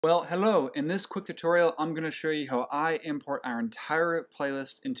Well, hello. In this quick tutorial, I'm going to show you how I import our entire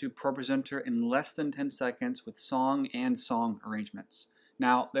playlist into ProPresenter in less than 10 seconds with song and song arrangements.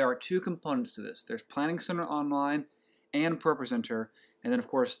 Now, there are two components to this. There's Planning Center Online and ProPresenter, and then of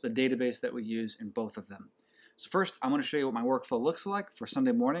course the database that we use in both of them. So first, I'm going to show you what my workflow looks like for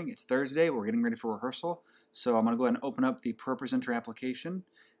Sunday morning. It's Thursday. We're getting ready for rehearsal. So I'm going to go ahead and open up the ProPresenter application.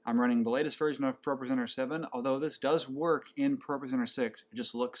 I'm running the latest version of ProPresenter 7, although this does work in ProPresenter 6, it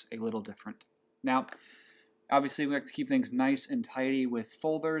just looks a little different. Now, obviously we like to keep things nice and tidy with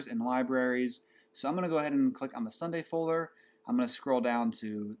folders and libraries, so I'm going to go ahead and click on the Sunday folder. I'm going to scroll down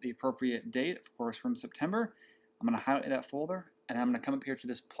to the appropriate date, of course from September. I'm going to highlight that folder, and I'm going to come up here to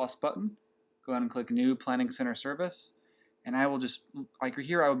this plus button, go ahead and click New Planning Center Service, and I will just, like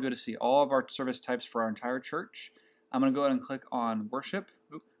here, I will be able to see all of our service types for our entire church. I'm going to go ahead and click on Worship.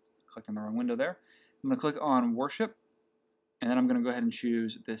 Oops. Clicked on the wrong window there. I'm going to click on Worship, and then I'm going to go ahead and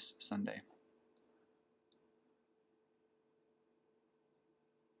choose this Sunday.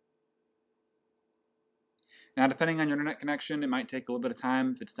 Now, depending on your internet connection, it might take a little bit of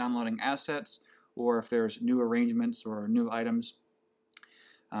time if it's downloading assets or if there's new arrangements or new items.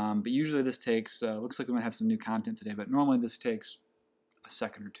 But usually this takes, looks like we might have some new content today, but normally this takes a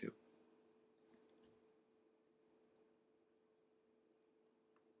second or two.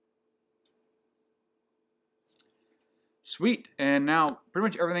 Sweet, and now pretty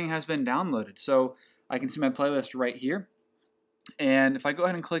much everything has been downloaded. So I can see my playlist right here. And if I go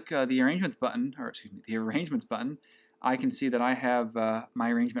ahead and click the arrangements button, or excuse me, the arrangements button, I can see that I have my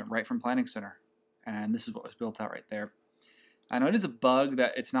arrangement right from Planning Center. And this is what was built out right there. I know it is a bug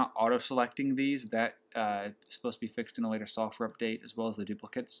that it's not auto-selecting these. That is supposed to be fixed in a later software update, as well as the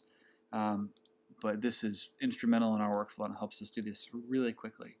duplicates. But this is instrumental in our workflow and helps us do this really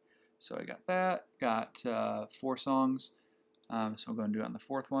quickly. So I got that, got 4 songs, so we'll go and do it on the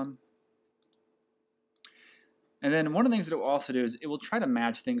 4th one. And then one of the things that it will also do is it will try to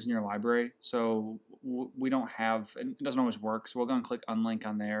match things in your library. So we don't have, it doesn't always work, so we'll go and click unlink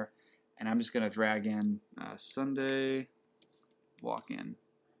on there, and I'm just going to drag in Sunday, walk in, and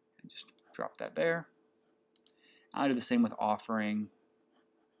just drop that there. I'll do the same with offering,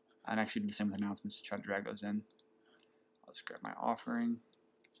 and actually do the same with announcements to try to drag those in. I'll just grab my offering.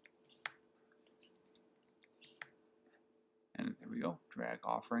 And there we go, drag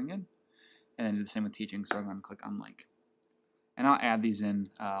offering in. And then do the same with teaching, so I'm going to click unlink. And I'll add these in,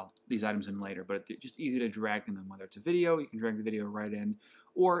 these items in later, but it's just easy to drag them in. Whether it's a video, you can drag the video right in,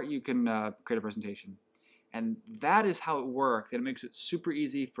 or you can create a presentation. And that is how it works. It makes it super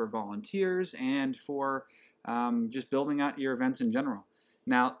easy for volunteers and for just building out your events in general.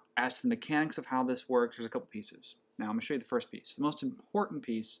 Now, as to the mechanics of how this works, there's a couple pieces. Now, I'm going to show you the first piece. The most important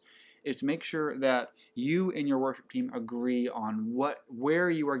piece is to make sure that you and your worship team agree on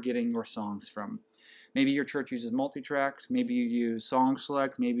where you are getting your songs from. Maybe your church uses multi-tracks, maybe you use Song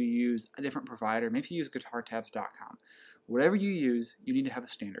Select, maybe you use a different provider, maybe you use guitartabs.com. Whatever you use, you need to have a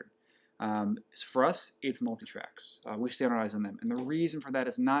standard. For us, it's multi-tracks. We standardize on them. And the reason for that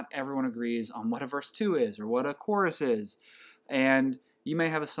is not everyone agrees on what a verse 2 is or what a chorus is. And you may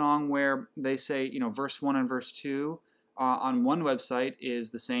have a song where they say, you know, verse 1 and verse 2 on one website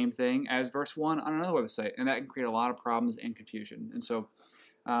is the same thing as verse 1 on another website, and that can create a lot of problems and confusion. And so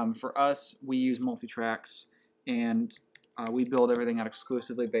for us, we use multi-tracks, and we build everything out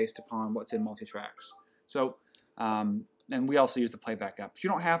exclusively based upon what's in multi-tracks. So, and we also use the playback app. If you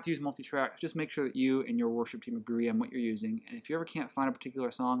don't have to use multi-tracks, just make sure that you and your worship team agree on what you're using, and if you ever can't find a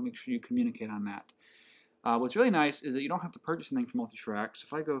particular song, make sure you communicate on that. What's really nice is that you don't have to purchase anything for multi-tracks. So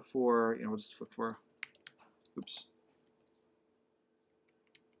if I go for, you know, we'll just look for, oops,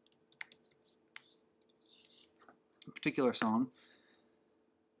 particular song,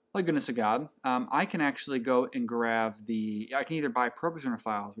 like Goodness of God, I can actually go and grab I can either buy ProPresenter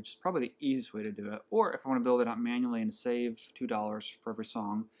files, which is probably the easiest way to do it, or if I want to build it out manually and save $2 for every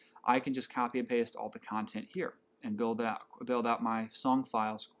song, I can just copy and paste all the content here and build out my song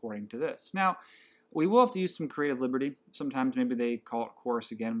files according to this. Now, we will have to use some creative liberty. Sometimes maybe they call it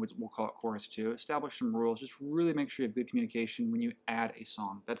chorus again, which we'll call it chorus 2. Establish some rules. Just really make sure you have good communication when you add a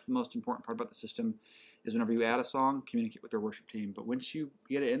song. That's the most important part about the system, is whenever you add a song, communicate with your worship team. But once you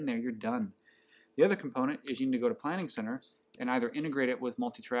get it in there, you're done. The other component is you need to go to Planning Center and either integrate it with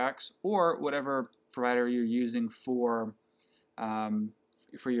multi-tracks or whatever provider you're using for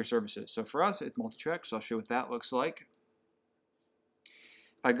your services. So for us, it's multi-tracks, so I'll show you what that looks like.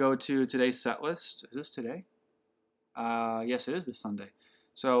 If I go to today's set list, is this today? Yes, it is this Sunday.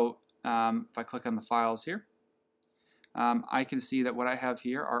 So if I click on the files here, I can see that what I have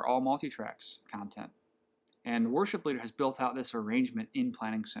here are all multi-tracks content. And the worship leader has built out this arrangement in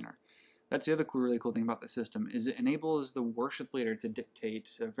Planning Center. That's the other really cool thing about the system, is it enables the worship leader to dictate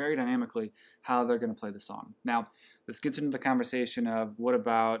very dynamically how they're going to play the song. Now, this gets into the conversation of what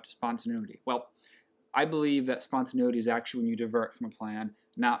about spontaneity? Well, I believe that spontaneity is actually when you divert from a plan,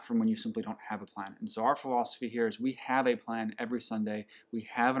 not from when you simply don't have a plan. And so our philosophy here is we have a plan every Sunday. We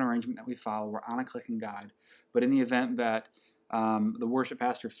have an arrangement that we follow. We're on a click and guide. But in the event that the worship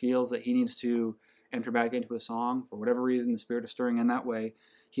pastor feels that he needs to enter back into a song, for whatever reason, the Spirit is stirring in that way,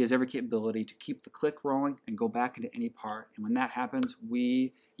 he has every capability to keep the click rolling and go back into any part. And when that happens,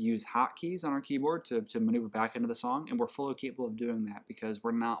 we use hotkeys on our keyboard to maneuver back into the song, and we're fully capable of doing that because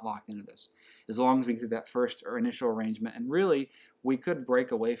we're not locked into this. As long as we get through that first or initial arrangement, and really, we could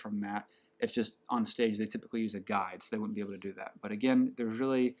break away from that. It's just on stage they typically use a guide, so they wouldn't be able to do that. But again,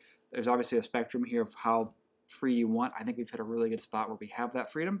 there's obviously a spectrum here of how free you want. I think we've hit a really good spot where we have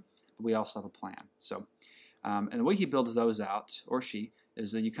that freedom, but we also have a plan. So, and the way he builds those out, or she,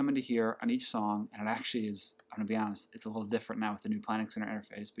 is that you come into here on each song, and it actually is, I'm going to be honest, it's a little different now with the new Planning Center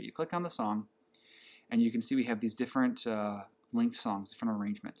interface, but you click on the song, and you can see we have these different linked songs, different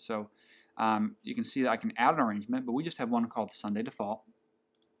arrangements. So you can see that I can add an arrangement, but we just have one called Sunday Default,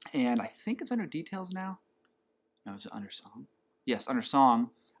 and I think it's under Details now. No, it's under Song. Yes, under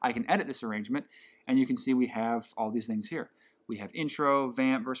Song, I can edit this arrangement, and you can see we have all these things here. We have intro,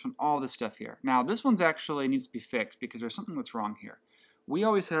 vamp, verse one, all this stuff here. Now, this one's actually needs to be fixed because there's something that's wrong here. We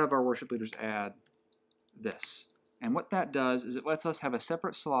always have our worship leaders add this. And what that does is it lets us have a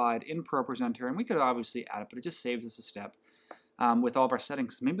separate slide in ProPresenter, and we could obviously add it, but it just saves us a step with all of our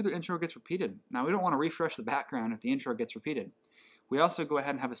settings. Maybe the intro gets repeated. Now, we don't want to refresh the background if the intro gets repeated. We also go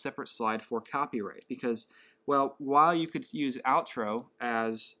ahead and have a separate slide for copyright because, well, while you could use outro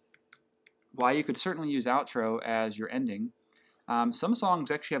as, while you could certainly use outro as your ending, some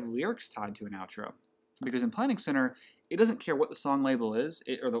songs actually have lyrics tied to an outro. Because in Planning Center, it doesn't care what the song label is,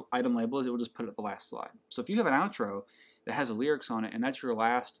 or the item label is, it will just put it at the last slide. So if you have an outro that has lyrics on it, and that's your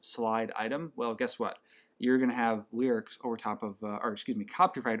last slide item, well, guess what? You're going to have lyrics over top of,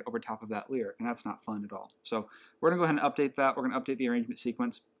 copyright over top of that lyric, and that's not fun at all. So we're going to go ahead and update that. We're going to update the arrangement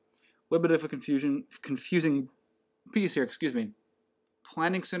sequence. A little bit of a confusing piece here,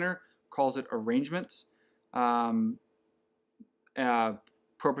 Planning Center calls it arrangements. ProPresenter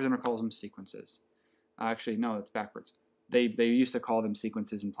calls them sequences. Actually, no, it's backwards. They used to call them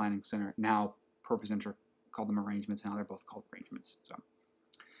sequences in Planning Center. Now ProPresenter called them arrangements. Now they're both called arrangements. So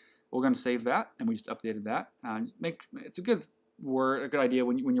we're going to save that, and we just updated that. It's a good idea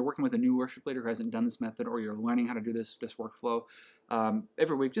when you're working with a new worship leader who hasn't done this method, or you're learning how to do this workflow.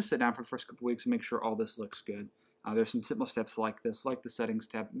 Every week, just sit down for the first couple weeks and make sure all this looks good. There's some simple steps like this, like the settings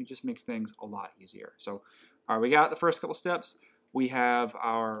tab. It just makes things a lot easier. So, all right, we got the first couple steps. We have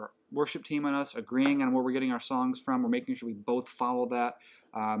our worship team on us agreeing on where we're getting our songs from. We're making sure we both follow that.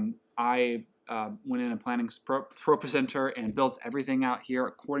 I went in and planning ProPresenter and built everything out here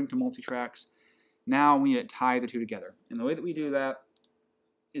according to multi-tracks. Now we need to tie the two together. And the way that we do that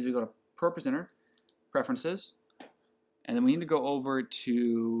is we go to ProPresenter, Preferences, and then we need to go over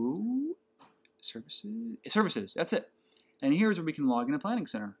to Services. That's it. And here's where we can log into Planning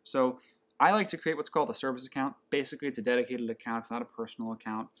Center. So I like to create what's called a service account. Basically, it's a dedicated account. It's not a personal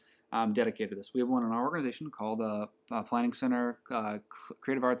account dedicated to this. We have one in our organization called Planning Center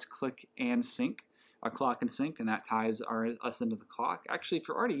Creative Arts Click and Sync, Clock and Sync, and that ties us into the clock. Actually, if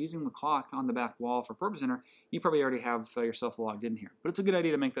you're already using the clock on the back wall for ProPresenter, you probably already have yourself logged in here. But it's a good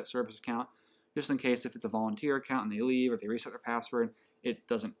idea to make that service account just in case if it's a volunteer account and they leave or they reset their password, it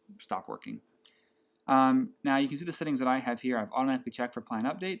doesn't stop working. Now you can see the settings that I have here. I've automatically checked for plan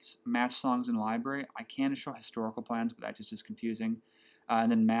updates, match songs in the library. I can show historical plans, but that just is confusing.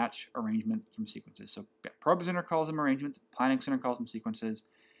 And then match arrangement from sequences. So yeah, ProPresenter calls them arrangements, Planning Center calls them sequences,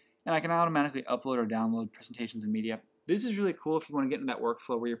 and I can automatically upload or download presentations and media. This is really cool if you want to get into that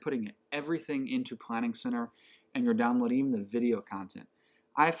workflow where you're putting everything into Planning Center and you're downloading even the video content.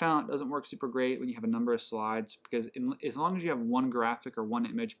 I found it doesn't work super great when you have a number of slides because as long as you have one graphic or one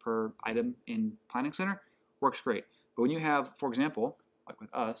image per item in Planning Center, works great. But when you have, for example, like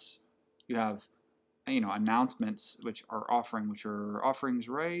with us, you have announcements which are offerings,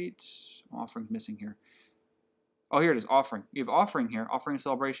 right? Offerings missing here. Oh, here it is, offering. You have offering here, offering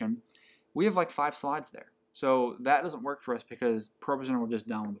celebration. We have like 5 slides there. So that doesn't work for us because ProPresenter will just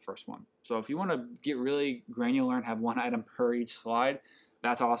download the first one. So if you want to get really granular and have one item per each slide,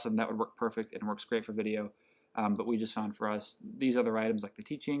 that's awesome. That would work perfect and works great for video. But we just found for us these other items like the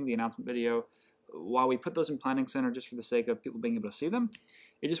teaching, the announcement video, while we put those in Planning Center just for the sake of people being able to see them,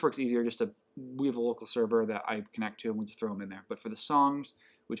 it just works easier we have a local server that I connect to and we just throw them in there. But for the songs,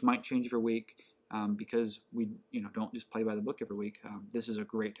 which might change every week, because we don't just play by the book every week. This is a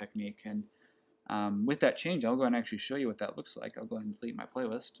great technique, and with that change, I'll go ahead and actually show you what that looks like. I'll go ahead and delete my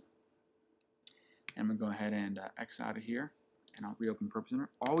playlist, and I'm going to go ahead and X out of here, and I'll reopen ProPresenter.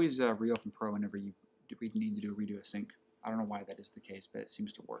 Always reopen Pro whenever you need to redo a sync. I don't know why that is the case, but it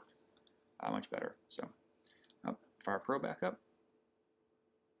seems to work much better. So I'll fire Pro back up.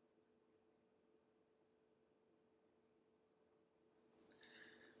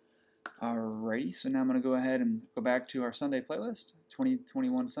 Alrighty, so now I'm going to go ahead and go back to our Sunday playlist,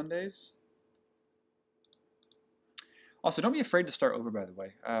 2021 Sundays. Also, don't be afraid to start over, by the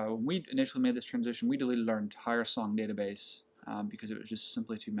way. When we initially made this transition, we deleted our entire song database because it was just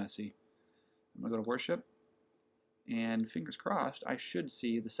simply too messy. I'm going to go to Worship, and fingers crossed, I should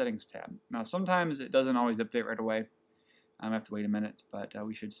see the Settings tab. Now, sometimes it doesn't always update right away. I have to wait a minute, but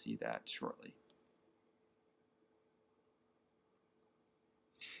we should see that shortly.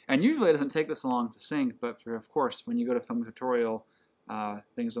 And usually it doesn't take this long to sync, but of course, when you go to film tutorial,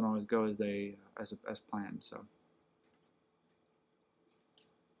 things don't always go as planned. So.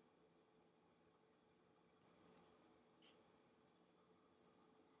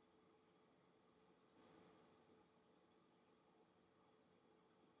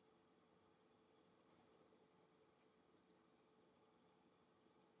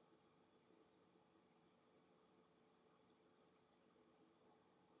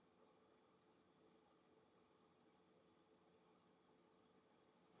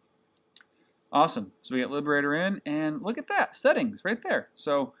 Awesome. So we got Liberator in, and look at that, settings right there.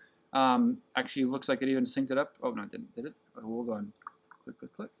 So actually, it looks like it even synced it up. Oh, no, it didn't, did it? Oh, we'll go and click,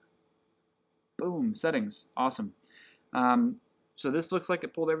 click, click. Boom, settings. Awesome. So this looks like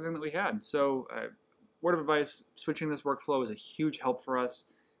it pulled everything that we had. So word of advice, switching this workflow is a huge help for us.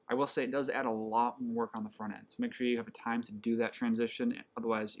 I will say it does add a lot more work on the front end. So make sure you have a time to do that transition.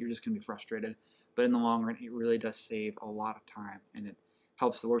 Otherwise, you're just going to be frustrated. But in the long run, it really does save a lot of time, and it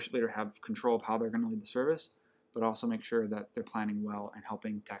helps the worship leader have control of how they're going to lead the service, but also make sure that they're planning well and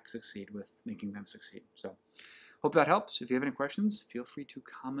helping tech succeed with making them succeed. So hope that helps. If you have any questions, feel free to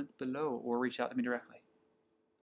comment below or reach out to me directly.